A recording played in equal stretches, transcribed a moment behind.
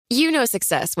You know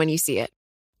success when you see it.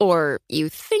 Or you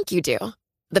think you do.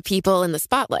 The people in the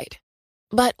spotlight.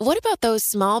 But what about those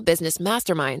small business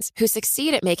masterminds who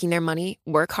succeed at making their money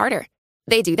work harder?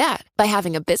 They do that by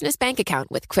having a business bank account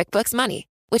with QuickBooks Money,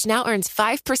 which now earns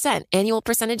 5% annual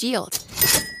percentage yield.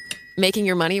 Making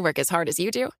your money work as hard as you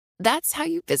do? That's how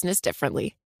you business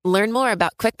differently. Learn more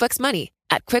about QuickBooks Money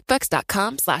at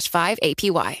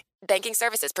quickbooks.com/5APY. Banking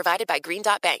services provided by Green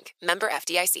Dot Bank. Member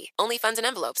FDIC. Only funds and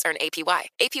envelopes earn APY.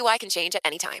 APY can change at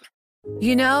any time.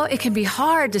 You know, it can be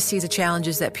hard to see the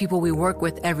challenges that people we work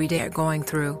with every day are going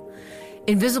through.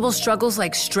 Invisible struggles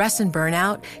like stress and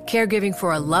burnout, caregiving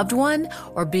for a loved one,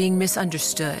 or being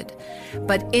misunderstood.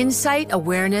 But insight,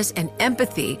 awareness, and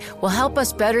empathy will help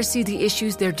us better see the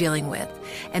issues they're dealing with.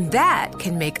 And that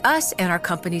can make us and our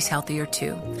companies healthier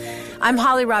too. I'm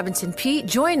Holly Robinson Peete.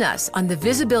 Join us on The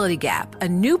Visibility Gap, a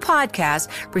new podcast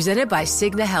presented by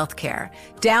Cigna Healthcare.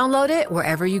 Download it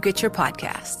wherever you get your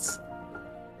podcasts.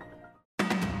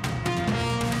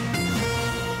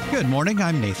 Good morning,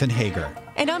 I'm Nathan Hager.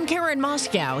 And I'm Karen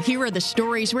Moscow. Here are the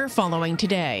stories we're following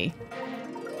today.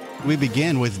 We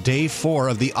begin with day 4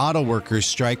 of the auto workers'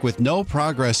 strike with no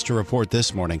progress to report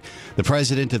this morning. The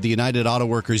president of the United Auto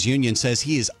Workers Union says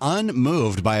he is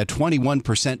unmoved by a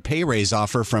 21% pay raise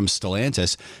offer from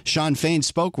Stellantis. Sean Fain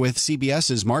spoke with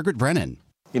CBS's Margaret Brennan.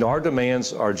 You know, our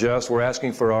demands are just, we're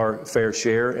asking for our fair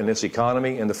share in this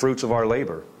economy and the fruits of our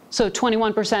labor. So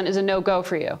 21% is a no-go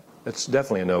for you? It's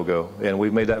definitely a no-go, and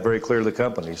we've made that very clear to the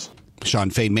companies.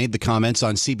 Sean Fain made the comments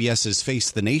on CBS's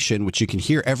Face the Nation, which you can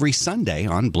hear every Sunday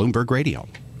on Bloomberg Radio.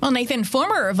 Well, Nathan,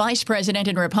 former Vice President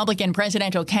and Republican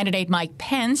presidential candidate Mike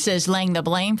Pence is laying the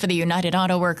blame for the United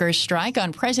Auto Workers strike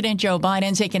on President Joe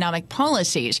Biden's economic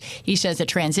policies. He says the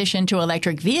transition to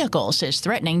electric vehicles is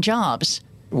threatening jobs.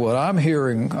 What I'm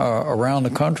hearing around the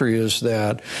country is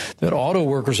that auto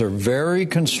workers are very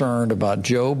concerned about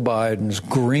Joe Biden's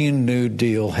Green New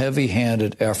Deal,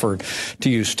 heavy-handed effort to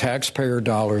use taxpayer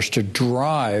dollars to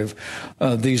drive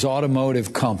these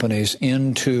automotive companies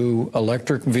into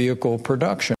electric vehicle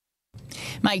production.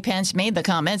 Mike Pence made the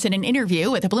comments in an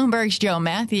interview with Bloomberg's Joe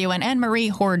Matthew and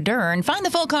Anne-Marie Hordern. Find the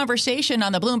full conversation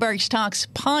on the Bloomberg Stocks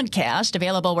podcast,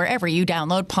 available wherever you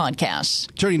download podcasts.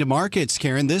 Turning to markets,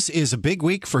 Karen, this is a big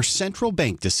week for central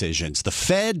bank decisions. The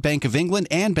Fed, Bank of England,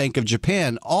 and Bank of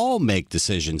Japan all make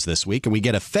decisions this week, and we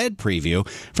get a Fed preview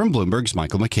from Bloomberg's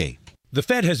Michael McKee. The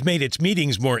Fed has made its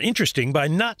meetings more interesting by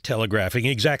not telegraphing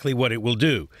exactly what it will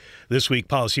do. This week,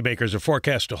 policymakers are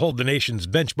forecast to hold the nation's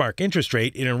benchmark interest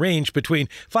rate in a range between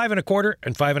 5.25%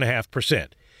 and 5.5%.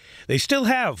 They still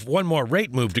have one more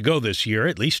rate move to go this year,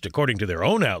 at least according to their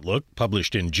own outlook,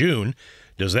 published in June.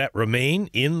 Does that remain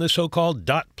in the so-called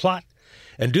dot plot?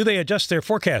 And do they adjust their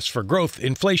forecasts for growth,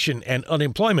 inflation, and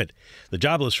unemployment? The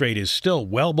jobless rate is still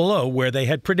well below where they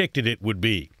had predicted it would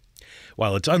be.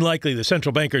 While it's unlikely the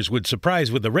central bankers would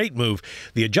surprise with the rate move,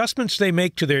 the adjustments they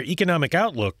make to their economic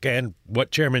outlook and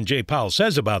what Chairman Jay Powell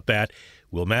says about that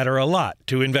will matter a lot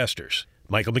to investors.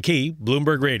 Michael McKee,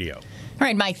 Bloomberg Radio. All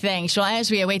right, Mike, thanks. Well,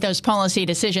 as we await those policy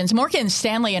decisions, Morgan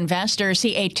Stanley investors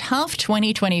see a tough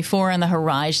 2024 on the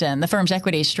horizon. The firm's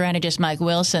equity strategist Mike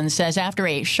Wilson says after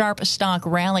a sharp stock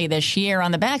rally this year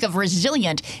on the back of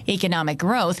resilient economic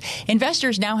growth,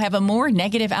 investors now have a more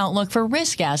negative outlook for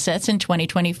risk assets in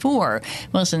 2024.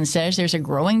 Wilson says there's a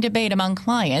growing debate among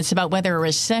clients about whether a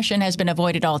recession has been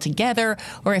avoided altogether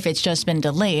or if it's just been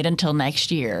delayed until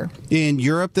next year. In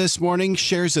Europe this morning,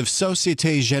 shares of Société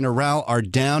Générale are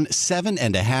down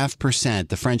 7.5%.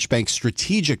 The French bank's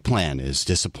strategic plan is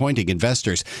disappointing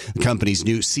investors. The company's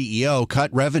new CEO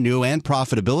cut revenue and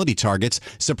profitability targets,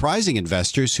 surprising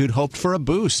investors who'd hoped for a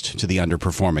boost to the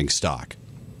underperforming stock.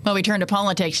 Well, we turn to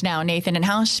politics now, Nathan, and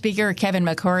House Speaker Kevin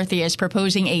McCarthy is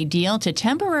proposing a deal to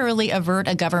temporarily avert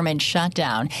a government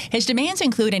shutdown. His demands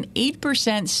include an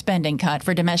 8% spending cut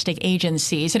for domestic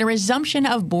agencies and a resumption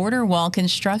of border wall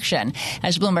construction.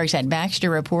 As Bloomberg's Ed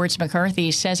Baxter reports, McCarthy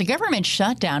says a government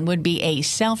shutdown would be a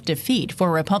self-defeat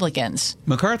for Republicans.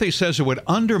 McCarthy says it would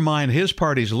undermine his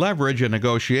party's leverage in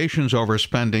negotiations over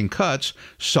spending cuts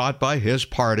sought by his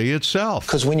party itself.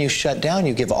 Because when you shut down,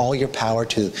 you give all your power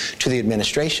to the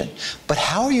administration. But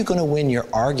how are you going to win your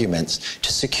arguments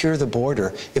to secure the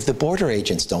border if the border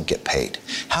agents don't get paid?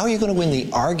 How are you going to win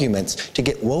the arguments to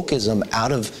get wokeism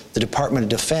out of the Department of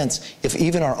Defense if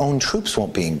even our own troops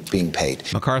won't being paid?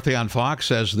 McCarthy on Fox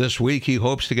says this week he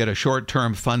hopes to get a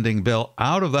short-term funding bill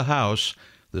out of the House.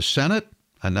 The Senate,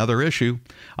 another issue.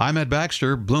 I'm Ed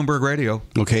Baxter, Bloomberg Radio.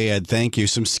 Okay, Ed, thank you.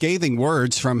 Some scathing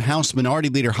words from House Minority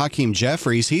Leader Hakeem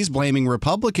Jeffries. He's blaming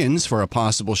Republicans for a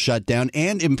possible shutdown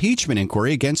and impeachment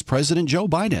inquiry against President Joe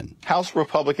Biden. House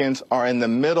Republicans are in the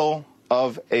middle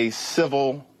of a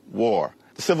civil war.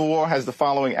 The Civil War has the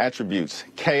following attributes: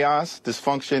 chaos,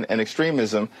 dysfunction, and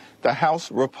extremism. The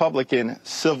House Republican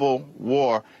Civil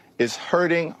War is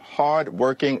hurting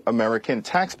hard-working American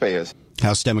taxpayers.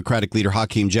 House Democratic leader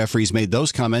Hakeem Jeffries made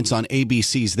those comments on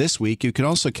ABC's This Week. You can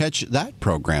also catch that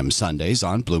program Sundays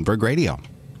on Bloomberg Radio.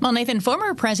 Well, Nathan,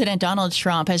 former President Donald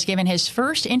Trump has given his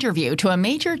first interview to a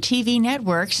major TV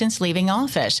network since leaving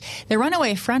office. The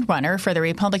runaway frontrunner for the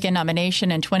Republican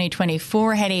nomination in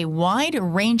 2024 had a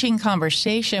wide-ranging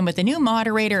conversation with the new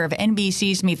moderator of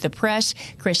NBC's Meet the Press,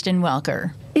 Kristen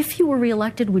Welker. If you were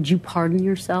reelected, would you pardon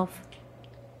yourself?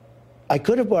 I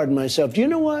could have pardoned myself. Do you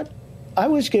know what? I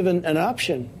was given an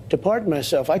option to pardon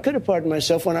myself. I could have pardoned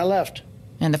myself when I left.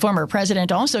 And the former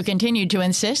president also continued to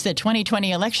insist the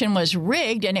 2020 election was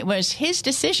rigged, and it was his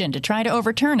decision to try to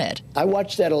overturn it. I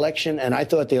watched that election, and I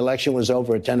thought the election was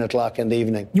over at 10 o'clock in the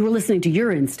evening. You were listening to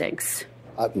your instincts.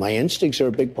 My instincts are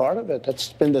a big part of it.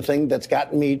 That's been the thing that's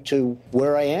gotten me to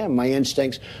where I am, my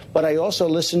instincts. But I also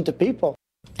listen to people.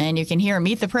 And you can hear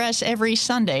Meet the Press every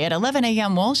Sunday at 11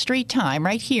 a.m. Wall Street time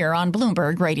right here on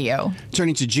Bloomberg Radio.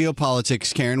 Turning to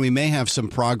geopolitics, Karen, we may have some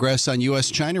progress on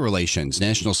U.S.-China relations.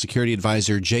 National Security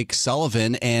Advisor Jake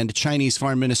Sullivan and Chinese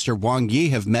Foreign Minister Wang Yi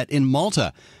have met in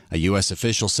Malta. A U.S.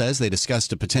 official says they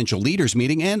discussed a potential leaders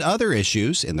meeting and other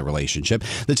issues in the relationship.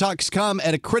 The talks come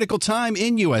at a critical time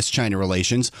in U.S.-China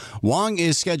relations. Wang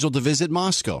is scheduled to visit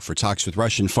Moscow for talks with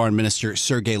Russian Foreign Minister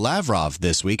Sergei Lavrov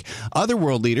this week. Other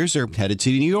world leaders are headed to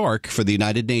New York for the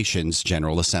United Nations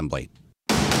General Assembly.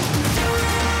 All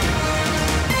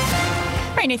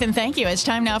right, Nathan, thank you. It's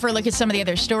time now for a look at some of the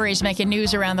other stories making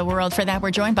news around the world. For that,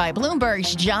 we're joined by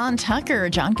Bloomberg's John Tucker.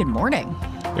 John, good morning.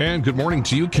 And good morning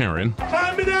to you, Karen.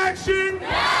 Climate action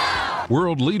now!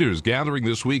 World leaders gathering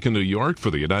this week in New York for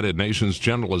the United Nations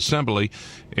General Assembly.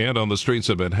 And on the streets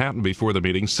of Manhattan before the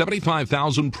meeting,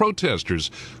 75,000 protesters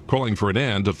calling for an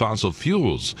end to fossil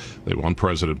fuels. They want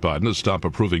President Biden to stop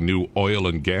approving new oil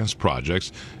and gas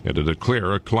projects and to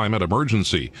declare a climate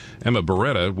emergency. Emma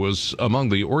Beretta was among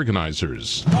the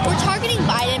organizers. We're targeting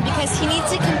Biden because he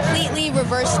needs to completely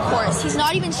reverse course. He's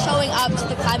not even showing up to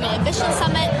the Climate Ambition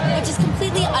Summit, which is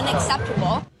completely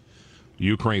unacceptable.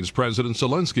 Ukraine's President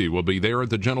Zelensky will be there at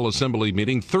the General Assembly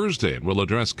meeting Thursday and will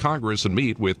address Congress and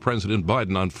meet with President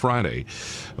Biden on Friday.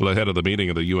 Ahead of the meeting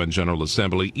of the UN General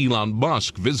Assembly, Elon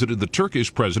Musk visited the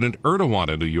Turkish President Erdogan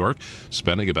in New York,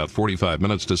 spending about 45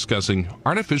 minutes discussing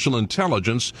artificial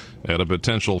intelligence at a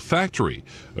potential factory.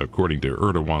 According to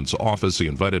Erdogan's office, he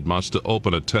invited Musk to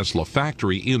open a Tesla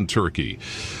factory in Turkey.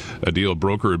 A deal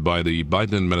brokered by the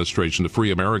Biden administration to free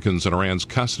Americans in Iran's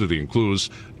custody includes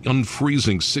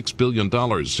unfreezing $6 billion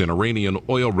in Iranian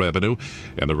oil revenue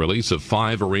and the release of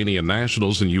 5 Iranian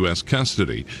nationals in U.S.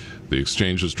 custody. The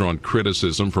exchange has drawn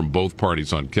criticism from both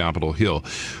parties on Capitol Hill.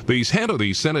 The head of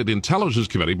the Senate Intelligence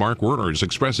Committee, Mark Warner, is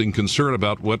expressing concern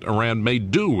about what Iran may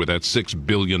do with that $6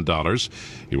 billion.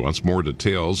 He wants more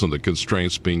details on the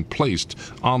constraints being placed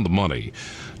on the money.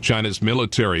 China's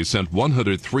military sent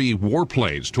 103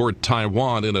 warplanes toward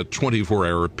Taiwan in a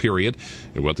 24-hour period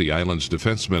in what the island's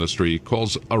defense ministry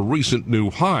calls a recent new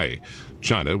high.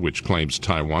 China, which claims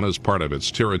Taiwan as part of its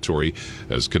territory,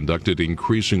 has conducted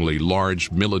increasingly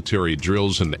large military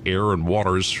drills in the air and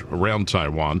waters around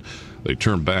Taiwan. They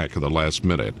turned back at the last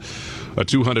minute. A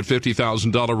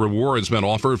 $250,000 reward has been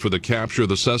offered for the capture of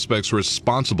the suspects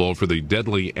responsible for the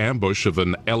deadly ambush of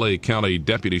an L.A. County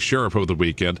deputy sheriff over the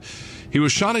weekend. He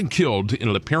was shot and killed in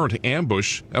an apparent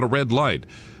ambush at a red light.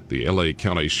 The L.A.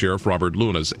 County Sheriff Robert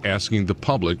Luna is asking the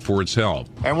public for its help.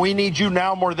 And we need you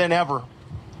now more than ever.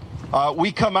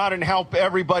 We come out and help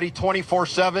everybody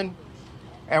 24/7,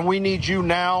 and we need you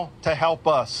now to help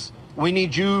us. We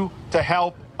need you to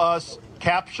help us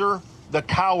capture the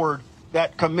coward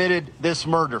that committed this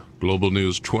murder. Global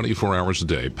news 24 hours a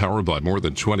day, powered by more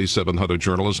than 2,700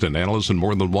 journalists and analysts in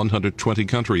more than 120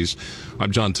 countries. I'm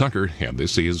John Tucker, and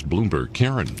this is Bloomberg.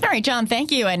 Karen. All right, John,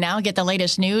 thank you. And now get the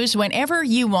latest news whenever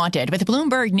you want it with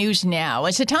Bloomberg News Now.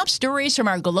 It's the top stories from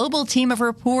our global team of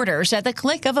reporters at the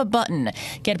click of a button.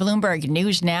 Get Bloomberg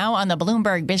News Now on the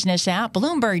Bloomberg Business app,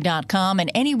 Bloomberg.com,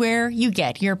 and anywhere you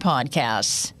get your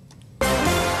podcasts.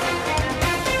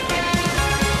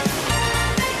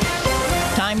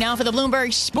 Time now for the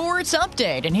Bloomberg Sports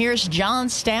Update, and here's John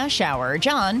Stashower.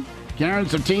 John. Karen,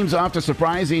 some teams off to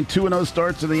surprising 2-0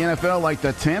 starts in the NFL, like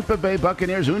the Tampa Bay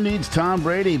Buccaneers. Who needs Tom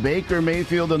Brady? Baker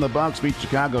Mayfield and the Bucs beat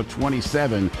Chicago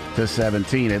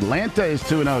 27-17. Atlanta is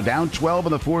 2-0, down 12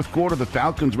 in the fourth quarter. The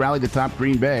Falcons rallied atop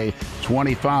Green Bay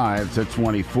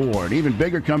 25-24. An even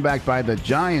bigger comeback by the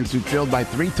Giants, who trailed by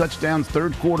 3 touchdowns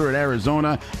third quarter at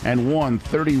Arizona and won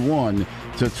 31-27.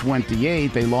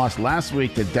 30-28. They lost last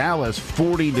week to Dallas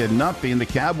 40-0. The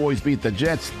Cowboys beat the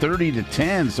Jets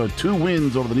 30-10. So 2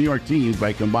 wins over the New York teams by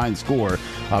a combined score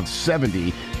of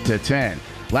 70-10.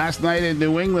 Last night in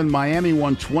New England, Miami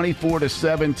won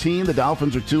 24-17. The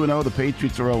Dolphins are 2-0. The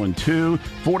Patriots are 0-2.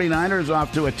 49ers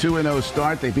off to a 2-0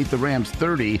 start. They beat the Rams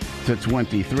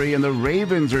 30-23. And the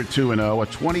Ravens are 2-0. A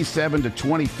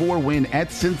 27-24 win at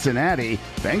Cincinnati.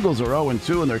 Bengals are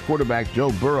 0-2, and their quarterback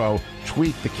Joe Burrow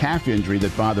tweaked the calf injury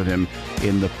that bothered him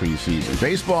in the preseason.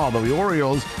 Baseball, the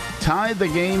Orioles tied the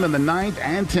game in the 9th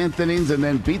and 10th innings and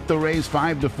then beat the Rays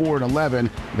 5-4 in 11.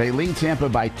 They lead Tampa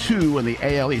by 2 in the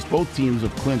AL East. Both teams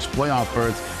have clinched playoff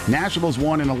berths. Nationals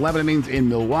won in 11 innings in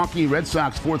Milwaukee. Red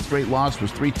Sox 4th straight loss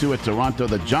was 3-2 at Toronto.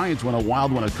 The Giants won a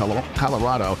wild one at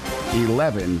Colorado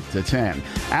 11-10.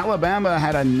 Alabama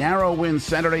had a narrow win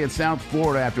Saturday at South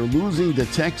Florida after losing to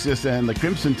Texas, and the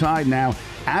Crimson Tide now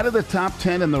out of the top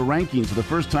 10 in the rankings for the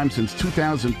first time since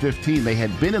 2015. They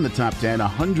had been in the top 10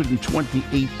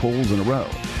 128 polls in a row.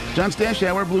 John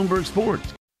Stashower, Bloomberg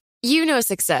Sports. You know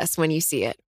success when you see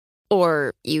it.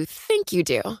 Or you think you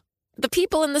do. The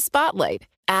people in the spotlight.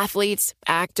 Athletes,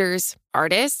 actors,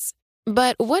 artists.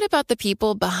 But what about the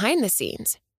people behind the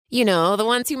scenes? You know, the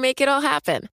ones who make it all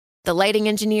happen. The lighting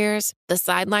engineers, the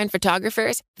sideline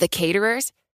photographers, the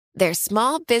caterers. They're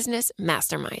small business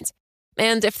masterminds.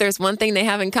 And if there's one thing they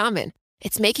have in common,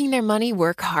 it's making their money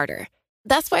work harder.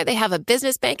 That's why they have a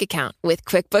business bank account with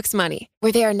QuickBooks Money,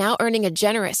 where they are now earning a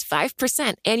generous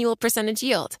 5% annual percentage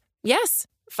yield. Yes,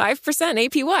 5%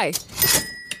 APY.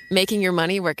 Making your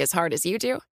money work as hard as you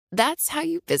do? That's how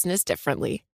you business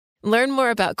differently. Learn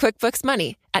more about QuickBooks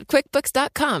Money at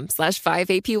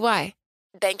quickbooks.com/5APY.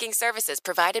 Banking services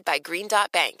provided by Green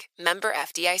Dot Bank, member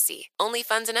FDIC. Only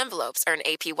funds and envelopes earn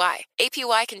APY.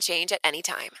 APY can change at any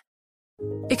time.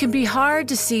 It can be hard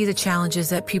to see the challenges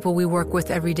that people we work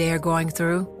with every day are going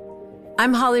through.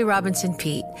 I'm Holly Robinson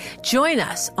Peete. Join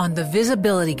us on The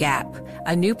Visibility Gap,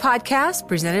 a new podcast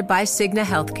presented by Cigna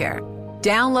Healthcare.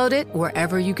 Download it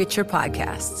wherever you get your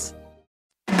podcasts.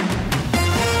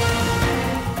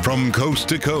 From coast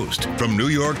to coast, from New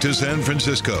York to San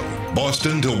Francisco,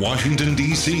 Boston to Washington,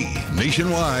 D.C.,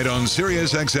 nationwide on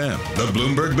SiriusXM, the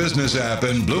Bloomberg Business app,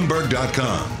 and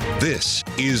Bloomberg.com. This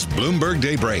is Bloomberg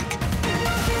Daybreak.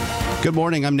 Good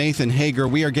morning. I'm Nathan Hager.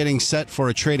 We are getting set for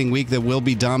a trading week that will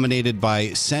be dominated by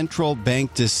central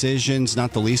bank decisions,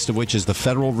 not the least of which is the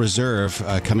Federal Reserve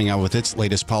coming out with its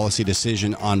latest policy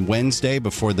decision on Wednesday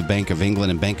before the Bank of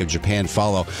England and Bank of Japan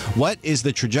follow. What is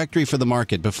the trajectory for the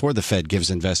market before the Fed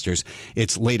gives investors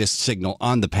its latest signal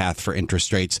on the path for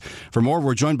interest rates? For more,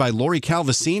 we're joined by Lori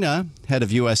Calvasina, head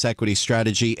of U.S. equity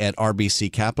strategy at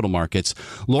RBC Capital Markets.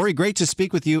 Lori, great to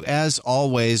speak with you as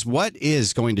always. What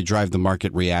is going to drive the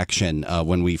market reaction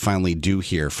when we finally do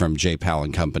hear from Jay Powell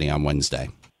and company on Wednesday?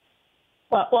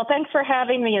 Well, thanks for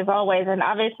having me as always. And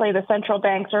obviously the central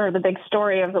banks are the big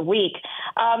story of the week.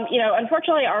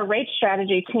 Unfortunately, our rate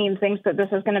strategy team thinks that this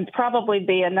is going to probably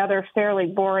be another fairly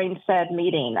boring Fed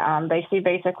meeting. They see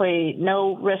basically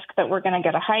no risk that we're going to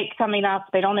get a hike coming up.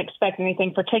 They don't expect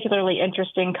anything particularly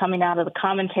interesting coming out of the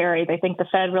commentary. They think the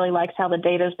Fed really likes how the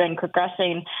data has been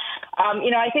progressing.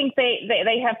 I think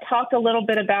they have talked a little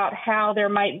bit about how there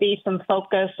might be some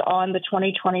focus on the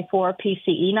 2024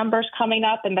 PCE numbers coming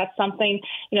up, and that's something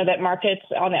that markets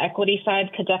on the equity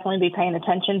side could definitely be paying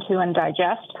attention to and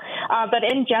digest. But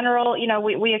in general,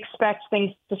 we expect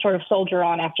things to sort of soldier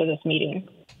on after this meeting.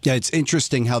 Yeah, it's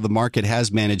interesting how the market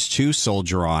has managed to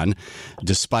soldier on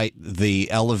despite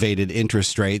the elevated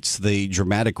interest rates, the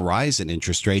dramatic rise in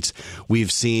interest rates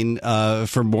we've seen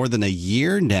for more than a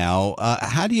year now.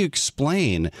 How do you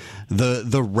explain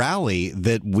the rally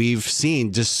that we've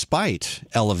seen despite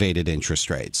elevated interest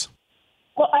rates?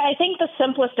 Well, I think the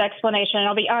simplest explanation, and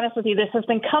I'll be honest with you, this has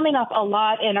been coming up a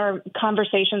lot in our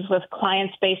conversations with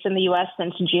clients based in the U.S.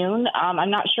 since June.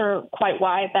 I'm not sure quite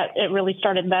why that it really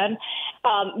started then.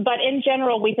 But in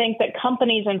general, we think that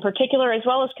companies in particular, as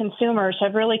well as consumers,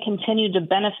 have really continued to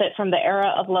benefit from the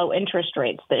era of low interest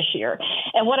rates this year.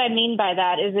 And what I mean by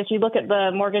that is if you look at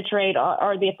the mortgage rate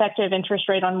or the effective interest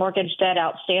rate on mortgage debt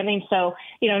outstanding, so,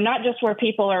 not just where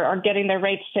people are getting their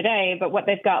rates today, but what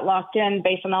they've got locked in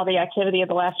based on all the activity of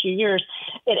the last few years,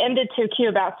 it ended 2Q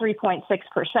about 3.6%.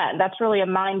 That's really a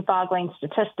mind-boggling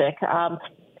statistic.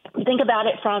 think about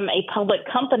it from a public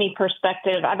company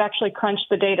perspective, I've actually crunched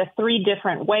the data 3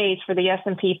 different ways for the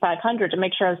S&P 500 to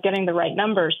make sure I was getting the right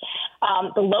numbers.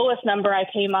 The lowest number I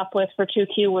came up with for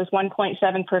 2Q was 1.7%,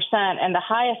 and the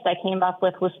highest I came up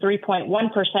with was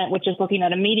 3.1%, which is looking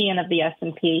at a median of the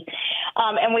S&P.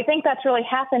 And we think that's really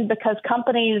happened because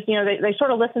companies, they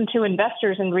sort of listened to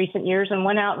investors in recent years and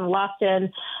went out and locked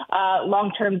in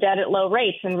long-term debt at low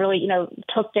rates and really,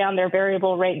 took down their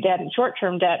variable rate debt and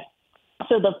short-term debt.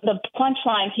 So the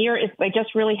punchline here is they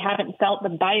just really haven't felt the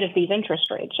bite of these interest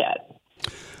rates yet.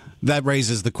 That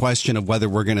raises the question of whether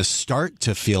we're going to start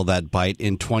to feel that bite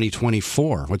in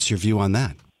 2024. What's your view on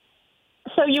that?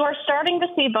 So you are starting to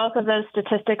see both of those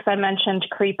statistics I mentioned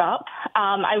creep up.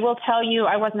 I will tell you,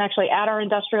 I wasn't actually at our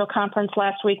industrial conference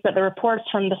last week, but the reports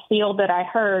from the field that I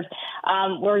heard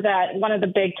were that one of the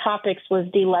big topics was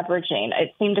deleveraging.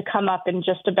 It seemed to come up in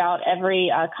just about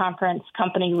every conference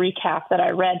company recap that I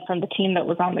read from the team that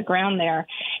was on the ground there.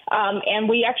 And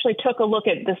we actually took a look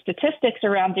at the statistics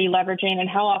around deleveraging and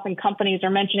how often companies are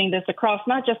mentioning this across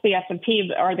not just the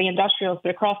S&P or the industrials, but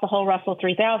across the whole Russell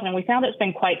 3000. And we found it's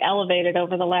been quite elevated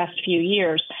over the last few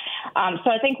years. So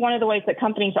I think one of the ways that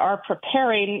companies are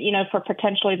preparing, for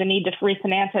potentially the need to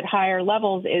refinance at higher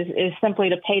levels is simply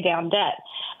to pay down debt.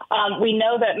 We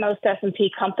know that most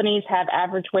S&P companies have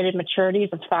average weighted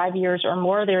maturities of 5 years or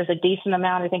more. There's a decent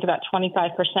amount, I think about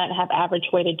 25% have average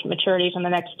weighted maturities in the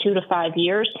next 2 to 5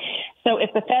 years. So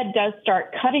if the Fed does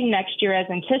start cutting next year as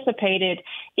anticipated,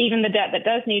 even the debt that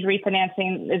does need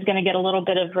refinancing is going to get a little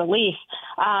bit of relief.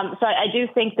 So I do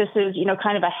think this is,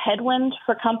 kind of a headwind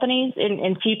for companies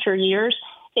in future years.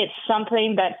 It's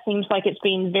something that seems like it's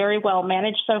being very well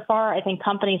managed so far. I think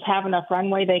companies have enough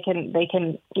runway they can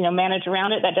manage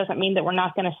around it. That doesn't mean that we're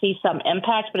not going to see some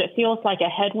impact, but it feels like a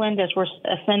headwind as we're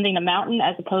ascending a mountain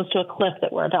as opposed to a cliff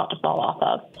that we're about to fall off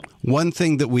of. One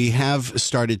thing that we have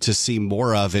started to see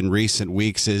more of in recent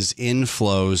weeks is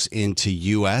inflows into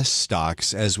U.S.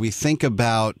 stocks. As we think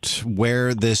about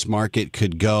where this market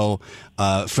could go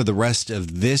for the rest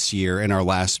of this year in our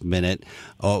last minute,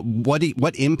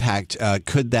 what impact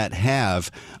could that have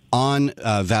on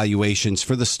valuations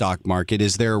for the stock market?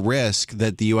 Is there a risk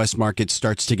that the U.S. market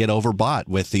starts to get overbought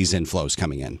with these inflows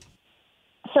coming in?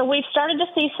 So we've started to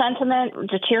see sentiment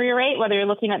deteriorate, whether you're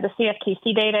looking at the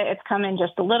CFTC data, it's come in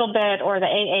just a little bit, or the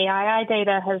AAII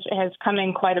data has come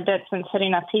in quite a bit since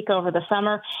hitting a peak over the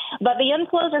summer. But the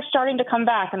inflows are starting to come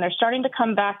back, and they're starting to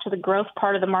come back to the growth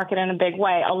part of the market in a big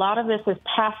way. A lot of this is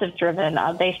passive driven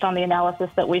based on the analysis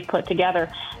that we've put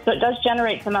together. So it does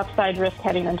generate some upside risk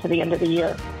heading into the end of the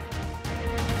year.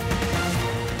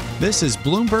 This is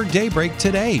Bloomberg Daybreak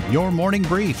Today, your morning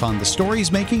brief on the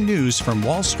stories making news from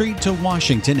Wall Street to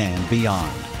Washington and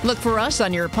beyond. Look for us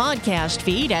on your podcast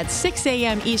feed at 6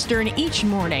 a.m. Eastern each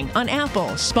morning on Apple,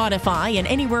 Spotify, and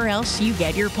anywhere else you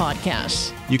get your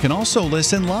podcasts. You can also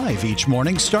listen live each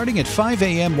morning starting at 5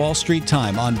 a.m. Wall Street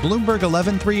time on Bloomberg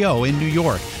 1130 in New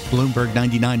York, Bloomberg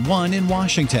 99.1 in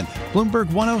Washington, Bloomberg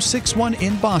 106.1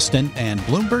 in Boston, and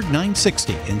Bloomberg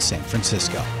 960 in San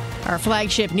Francisco. Our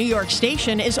flagship New York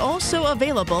station is also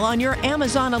available on your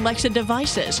Amazon Alexa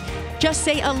devices. Just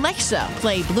say, Alexa,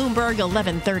 play Bloomberg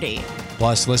 1130.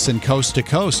 Plus, listen coast to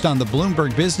coast on the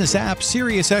Bloomberg Business app,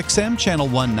 Sirius XM Channel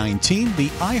 119, the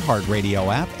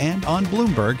iHeartRadio app, and on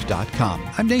Bloomberg.com.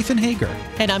 I'm Nathan Hager.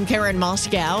 And I'm Karen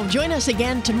Moscow. Join us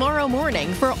again tomorrow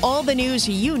morning for all the news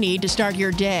you need to start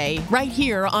your day right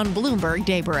here on Bloomberg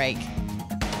Daybreak.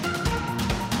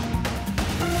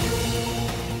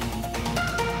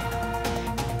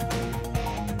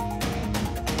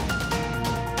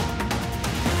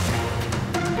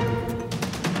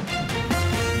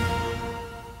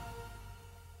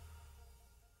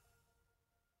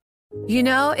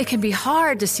 It can be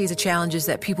hard to see the challenges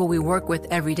that people we work with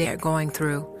every day are going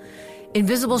through.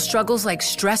 Invisible struggles like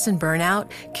stress and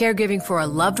burnout, caregiving for a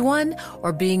loved one,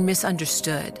 or being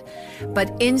misunderstood.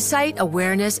 But insight,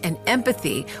 awareness, and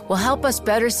empathy will help us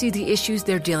better see the issues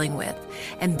they're dealing with.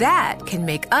 And that can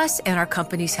make us and our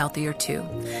companies healthier too.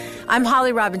 I'm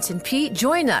Holly Robinson Peete.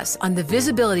 Join us on The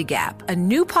Visibility Gap, a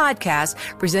new podcast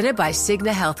presented by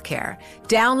Cigna Healthcare.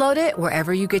 Download it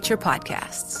wherever you get your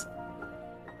podcasts.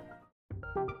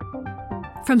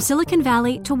 From Silicon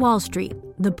Valley to Wall Street,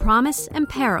 the promise and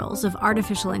perils of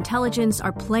artificial intelligence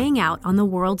are playing out on the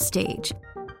world stage.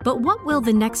 But what will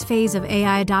the next phase of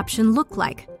AI adoption look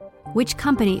like? Which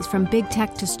companies, from big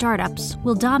tech to startups,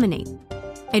 will dominate?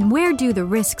 And where do the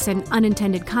risks and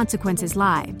unintended consequences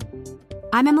lie?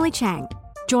 I'm Emily Chang.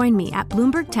 Join me at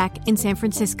Bloomberg Tech in San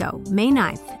Francisco, May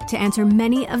 9th, to answer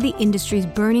many of the industry's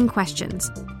burning questions,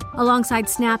 alongside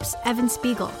Snap's Evan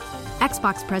Spiegel,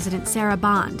 Xbox President Sarah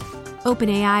Bond,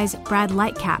 OpenAI's Brad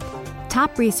Lightcap,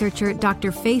 top researcher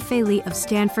Dr. Fei-Fei Li of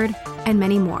Stanford, and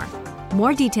many more.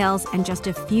 More details and just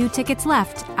a few tickets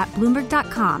left at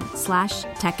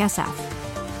Bloomberg.com/TechSF.